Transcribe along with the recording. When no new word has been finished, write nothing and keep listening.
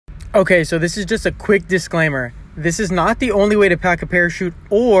Okay, so this is just a quick disclaimer. This is not the only way to pack a parachute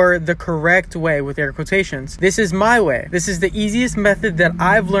or the correct way with air quotations. This is my way. This is the easiest method that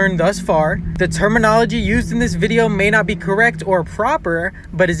I've learned thus far. The terminology used in this video may not be correct or proper,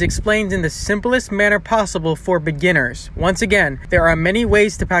 but is explained in the simplest manner possible for beginners. Once again, there are many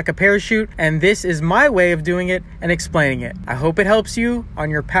ways to pack a parachute, and this is my way of doing it and explaining it. I hope it helps you on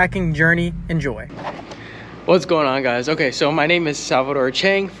your packing journey. Enjoy. What's going on, guys? Okay, so my name is Salvador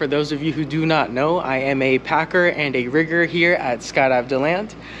Chang. For those of you who do not know, I am a packer and a rigger here at Skydive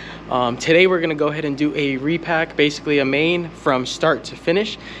DeLand. Today we're gonna go ahead and do a repack, basically a main from start to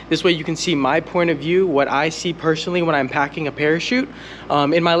finish. This way you can see my point of view, what I see personally when I'm packing a parachute.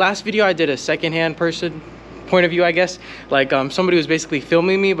 In my last video, I did a secondhand point of view, I guess. Like somebody was basically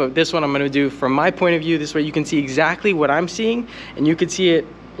filming me, but this one I'm gonna do from my point of view. This way you can see exactly what I'm seeing, and you can see it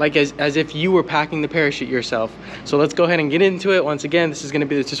like as if you were packing the parachute yourself. So let's go ahead and get into it. Once again, this is going to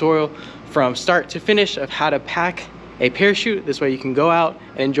be the tutorial from start to finish of how to pack a parachute. This way you can go out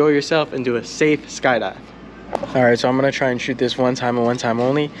and enjoy yourself and do a safe skydive. All right, so I'm going to try and shoot this one time and one time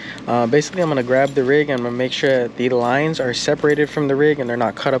only. Basically, I'm going to grab the rig and I'm going to make sure that the lines are separated from the rig and they're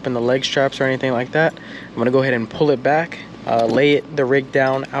not cut up in the leg straps or anything like that. I'm going to go ahead and pull it back, lay the rig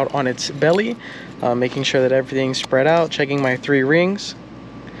down out on its belly, making sure that everything's spread out, checking my 3 rings.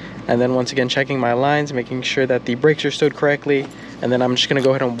 And then once again checking my lines, making sure that the brakes are stood correctly. And then I'm just gonna go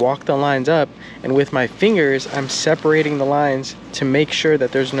ahead and walk the lines up, and with my fingers I'm separating the lines to make sure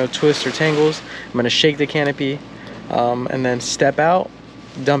that there's no twists or tangles. I'm gonna shake the canopy and then step out,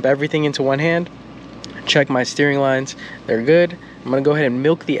 dump everything into one hand, check my steering lines, they're good. I'm gonna go ahead and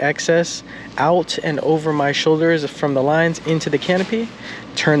milk the excess out and over my shoulders from the lines into the canopy,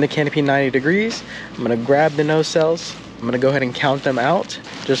 turn the canopy 90 degrees. I'm gonna grab the nose cells. I'm gonna go ahead and count them out,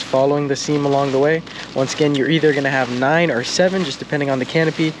 just following the seam along the way. Once again, you're either gonna have 9 or 7, just depending on the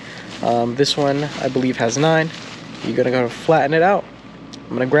canopy. This one, I believe, has 9. You're gonna go flatten it out.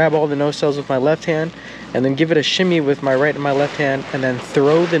 I'm gonna grab all the nose cells with my left hand, and then give it a shimmy with my right and my left hand, and then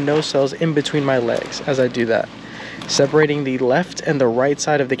throw the nose cells in between my legs as I do that. Separating the left and the right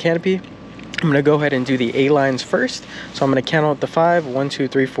side of the canopy. I'm gonna go ahead and do the A lines first. So I'm gonna count out the 5, 1, 2,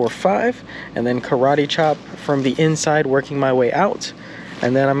 3, 4, 5, and then karate chop from the inside, working my way out.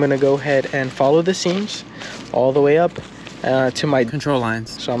 And then I'm gonna go ahead and follow the seams all the way up to my control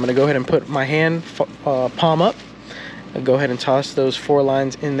lines. So I'm gonna go ahead and put my hand palm up. I'll go ahead and toss those 4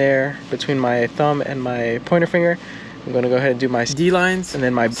 lines in there between my thumb and my pointer finger. I'm gonna go ahead and do my D lines and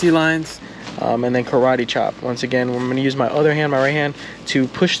then my C lines. And then karate chop. Once again, I'm going to use my other hand, my right hand, to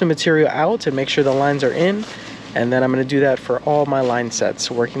push the material out and make sure the lines are in. And then I'm going to do that for all my line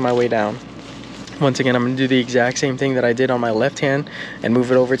sets, working my way down. Once again, I'm going to do the exact same thing that I did on my left hand and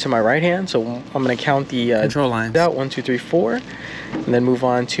move it over to my right hand. So I'm going to count the control lines out, 1, 2, 3, 4, and then move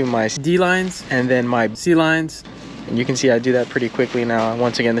on to my D lines and then my C lines. And you can see I do that pretty quickly now.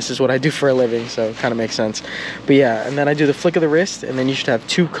 Once again, this is what I do for a living, so it kind of makes sense. But yeah, and then I do the flick of the wrist, and then you should have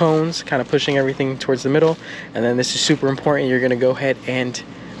 2 cones kind of pushing everything towards the middle. And then this is super important. You're going to go ahead and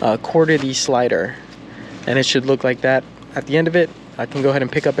quarter the slider. And it should look like that. At the end of it, I can go ahead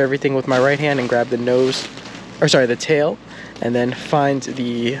and pick up everything with my right hand and grab the the tail, and then find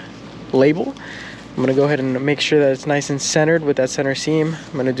the label. I'm going to go ahead and make sure that it's nice and centered with that center seam.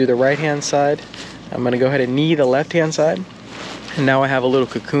 I'm going to do the right hand side. I'm going to go ahead and knee the left hand side, and now I have a little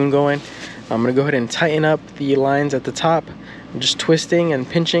cocoon going. I'm going to go ahead and tighten up the lines at the top. I'm just twisting and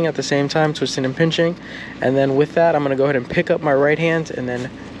pinching at the same time, twisting and pinching. And then with that, I'm going to go ahead and pick up my right hand and then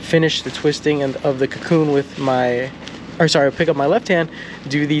finish the twisting of the cocoon with my, pick up my left hand,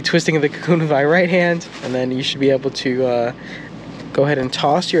 do the twisting of the cocoon with my right hand, and then you should be able to go ahead and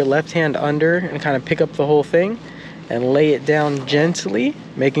toss your left hand under and kind of pick up the whole thing and lay it down gently,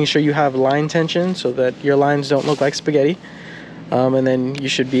 making sure you have line tension so that your lines don't look like spaghetti. And then you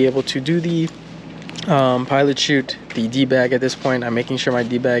should be able to do the pilot chute, the D-bag at this point. I'm making sure my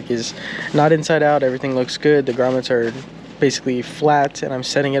D-bag is not inside out, everything looks good, the grommets are basically flat, and I'm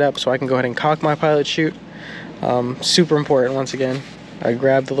setting it up so I can go ahead and cock my pilot chute. Super important. Once again, I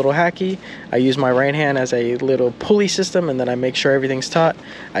grab the little hacky, I use my right hand as a little pulley system, and then I make sure everything's taut.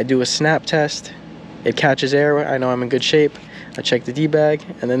 I do a snap test. It catches air, I know I'm in good shape. I check the D-bag,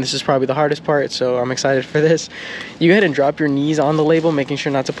 and then this is probably the hardest part, so I'm excited for this. You go ahead and drop your knees on the label, making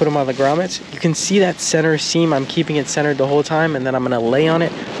sure not to put them on the grommets. You can see that center seam, I'm keeping it centered the whole time, and then I'm gonna lay on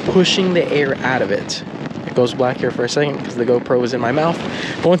it, pushing the air out of it. It goes black here for a second because the GoPro is in my mouth.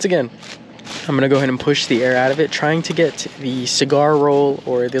 But once again, I'm gonna go ahead and push the air out of it, trying to get the cigar roll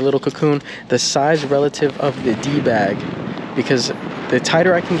or the little cocoon the size relative of the D-bag, because The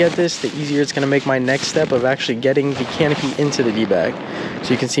tighter I can get this, the easier it's going to make my next step of actually getting the canopy into the D-bag.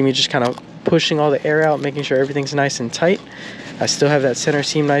 So you can see me just kind of pushing all the air out, making sure everything's nice and tight. I still have that center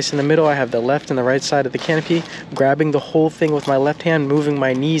seam nice in the middle. I have the left and the right side of the canopy, grabbing the whole thing with my left hand, moving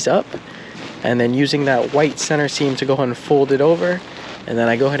my knees up, and then using that white center seam to go ahead and fold it over. And then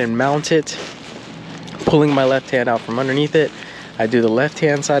I go ahead and mount it, pulling my left hand out from underneath it. I do the left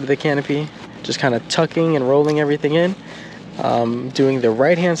hand side of the canopy, just kind of tucking and rolling everything in. Doing the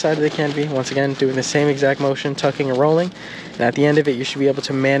right hand side of the canopy, once again doing the same exact motion, tucking and rolling. And at the end of it, you should be able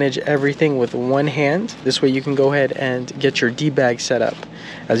to manage everything with one hand. This way you can go ahead and get your D-bag set up.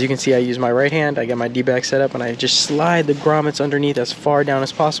 As you can see, I use my right hand, I get my D-bag set up, and I just slide the grommets underneath as far down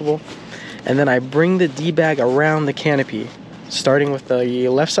as possible. And then I bring the D-bag around the canopy, starting with the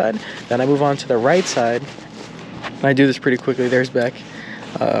left side. Then I move on to the right side, and I do this pretty quickly. There's Beck,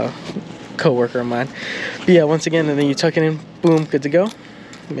 co-worker of mine. But yeah, once again, and then you tuck it in, boom, good to go.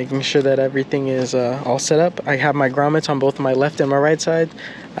 Making sure that everything is all set up. I have my grommets on both my left and my right side.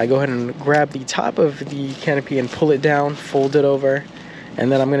 I go ahead and grab the top of the canopy and pull it down, fold it over,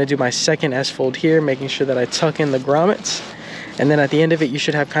 and then I'm going to do my second S-fold here, making sure that I tuck in the grommets. And then at the end of it, you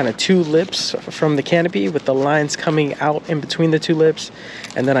should have kind of two lips from the canopy with the lines coming out in between the two lips.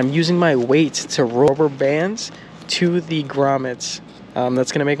 And then I'm using my weight to rubber bands to the grommets.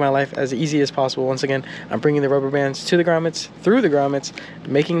 That's going to make my life as easy as possible. Once again, I'm bringing the rubber bands to the grommets, through the grommets,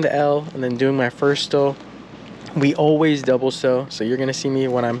 making the L, and then doing my first stow. We always double stow, so you're going to see me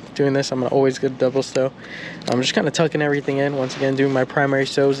when I'm doing this. I'm going to always get double stow. I'm just kind of tucking everything in. Once again, doing my primary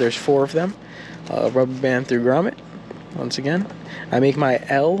stows. There's 4 of them. Rubber band through grommet. Once again, I make my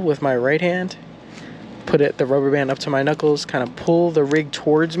L with my right hand, put the rubber band up to my knuckles, kind of pull the rig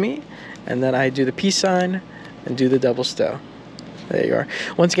towards me, and then I do the peace sign and do the double stow. There you are.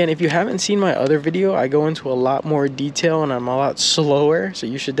 Once again, if you haven't seen my other video, I go into a lot more detail and I'm a lot slower, so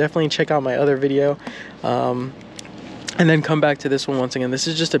you should definitely check out my other video. And then come back to this one. Once again, this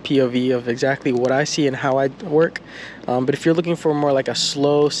is just a POV of exactly what I see and how I work. But if you're looking for more like a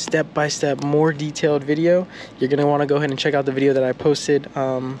slow, step-by-step, more detailed video, you're going to want to go ahead and check out the video that I posted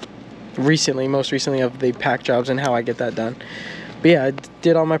most recently of the pack jobs and how I get that done. But yeah, I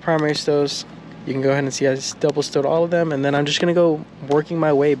did all my primary stows. You can go ahead and see I just double stowed all of them, and then I'm just going to go working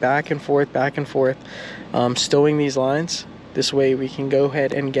my way back and forth, stowing these lines. This way we can go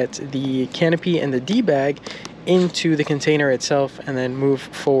ahead and get the canopy and the D-bag into the container itself and then move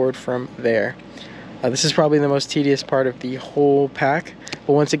forward from there. This is probably the most tedious part of the whole pack,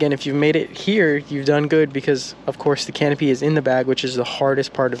 but once again, if you've made it here, you've done good, because of course the canopy is in the bag, which is the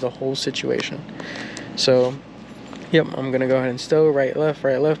hardest part of the whole situation. So yep, I'm gonna go ahead and stow right, left,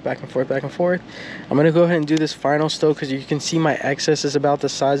 back and forth. I'm gonna go ahead and do this final stow because you can see my excess is about the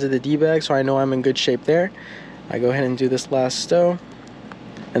size of the D-bag, so I know I'm in good shape there. I go ahead and do this last stow,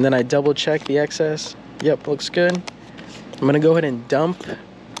 and then I double check the excess. Yep, looks good. I'm gonna go ahead and dump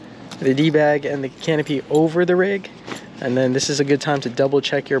the D-bag and the canopy over the rig, and then this is a good time to double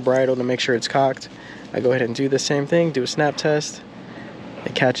check your bridle to make sure it's cocked. I go ahead and do the same thing, do a snap test.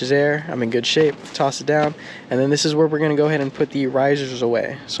 It catches air, I'm in good shape, toss it down, and then this is where we're going to go ahead and put the risers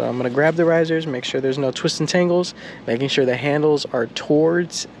away. So I'm going to grab the risers, make sure there's no twists and tangles, making sure the handles are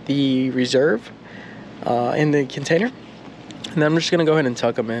towards the reserve in the container. And then I'm just going to go ahead and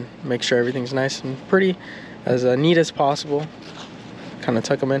tuck them in, make sure everything's nice and pretty, as neat as possible. Kind of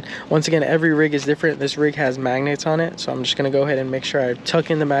tuck them in. Once again, every rig is different. This rig has magnets on it, so I'm just going to go ahead and make sure I tuck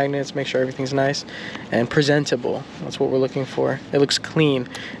in the magnets, make sure everything's nice and presentable. That's what we're looking for. It looks clean.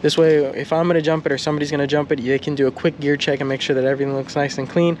 This way, if I'm going to jump it or somebody's going to jump it, they can do a quick gear check and make sure that everything looks nice and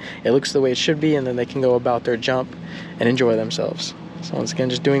clean. It looks the way it should be, and then they can go about their jump and enjoy themselves. So once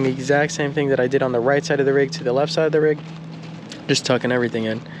again, just doing the exact same thing that I did on the right side of the rig to the left side of the rig. Just tucking everything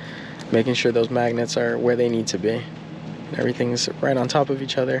in, making sure those magnets are where they need to be. Everything's right on top of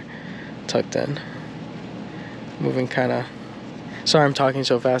each other, tucked in. Moving kind of, sorry I'm talking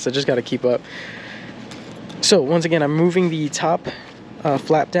so fast, I just got to keep up. So once again, I'm moving the top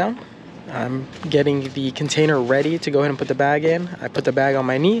flap down. I'm getting the container ready to go ahead and put the bag in. I put the bag on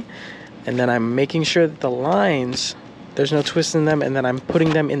my knee, and then I'm making sure that the lines, there's no twist in them, and then I'm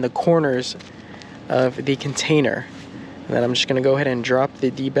putting them in the corners of the container. And then I'm just going to go ahead and drop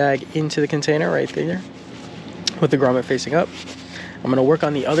the D-bag into the container right there, with the grommet facing up. I'm going to work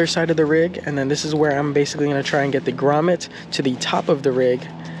on the other side of the rig, and then this is where I'm basically going to try and get the grommet to the top of the rig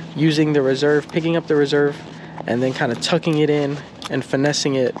using the reserve, picking up the reserve, and then kind of tucking it in and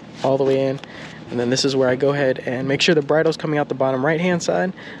finessing it all the way in. And then this is where I go ahead and make sure the bridle's coming out the bottom right hand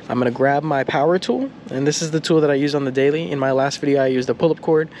side. I'm going to grab my power tool, and this is the tool that I use on the daily. In my last video I used a pull-up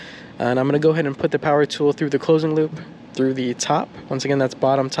cord, and I'm going to go ahead and put the power tool through the closing loop, through the top. Once again, that's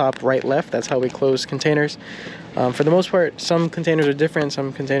bottom, top, right, left. That's how we close containers. For the most part, some containers are different.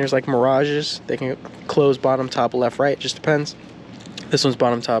 Some containers, like Mirages, they can close bottom, top, left, right. Just depends. This one's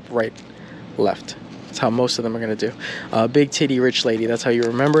bottom, top, right, left. That's how most of them are gonna do. Big titty rich lady, that's how you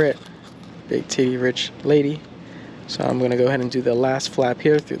remember it. Big titty rich lady. So I'm gonna go ahead and do the last flap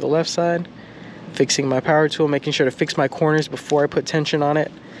here through the left side. Fixing my power tool, making sure to fix my corners before I put tension on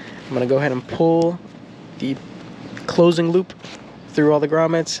it. I'm gonna go ahead and pull the closing loop through all the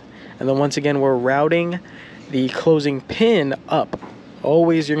grommets. And then once again, we're routing the closing pin up.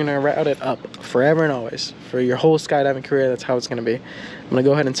 Always, you're gonna route it up, forever and always. For your whole skydiving career, that's how it's gonna be. I'm gonna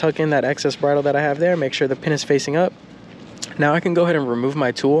go ahead and tuck in that excess bridle that I have there, make sure the pin is facing up. Now I can go ahead and remove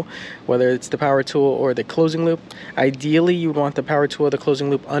my tool, whether it's the power tool or the closing loop. Ideally, you would want the power tool or the closing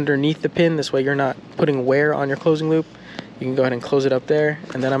loop underneath the pin. This way you're not putting wear on your closing loop. You can go ahead and close it up there.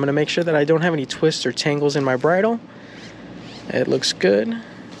 And then I'm gonna make sure that I don't have any twists or tangles in my bridle. It looks good.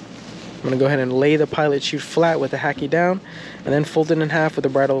 I'm gonna go ahead and lay the Pilot Chute flat with the hacky down, and then fold it in half with the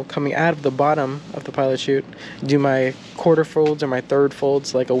bridle coming out of the bottom of the Pilot Chute. Do my quarter folds or my third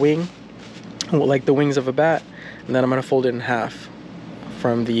folds like a wing, like the wings of a bat. And then I'm gonna fold it in half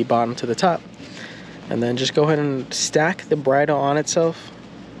from the bottom to the top. And then just go ahead and stack the bridle on itself.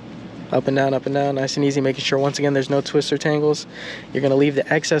 Up and down, nice and easy, making sure once again there's no twists or tangles. You're gonna leave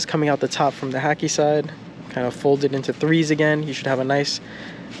the excess coming out the top from the hacky side. Kind of fold it into threes again. You should have a nice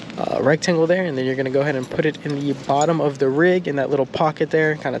rectangle there. And then you're gonna go ahead and put it in the bottom of the rig in that little pocket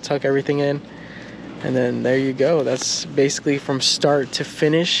there. Kind of tuck everything in. And then there you go. That's basically from start to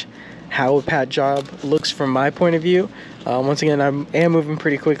finish how a pat job looks from my point of view. Once again, I am moving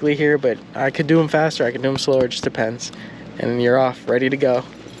pretty quickly here, but I could do them faster, I could do them slower, it just depends. And you're off, ready to go.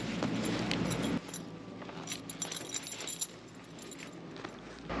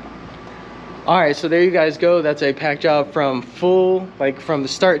 Alright, so there you guys go. That's a pack job from full, like from the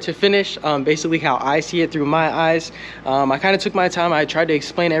start to finish. Basically how I see it through my eyes. I kind of took my time. I tried to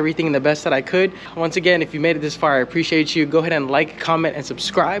explain everything the best that I could. Once again, if you made it this far, I appreciate you. Go ahead and like, comment, and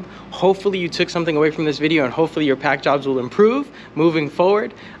subscribe. Hopefully you took something away from this video, and hopefully your pack jobs will improve moving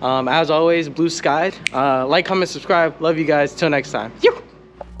forward. As always, blue skies. Like, comment, subscribe. Love you guys. Till next time.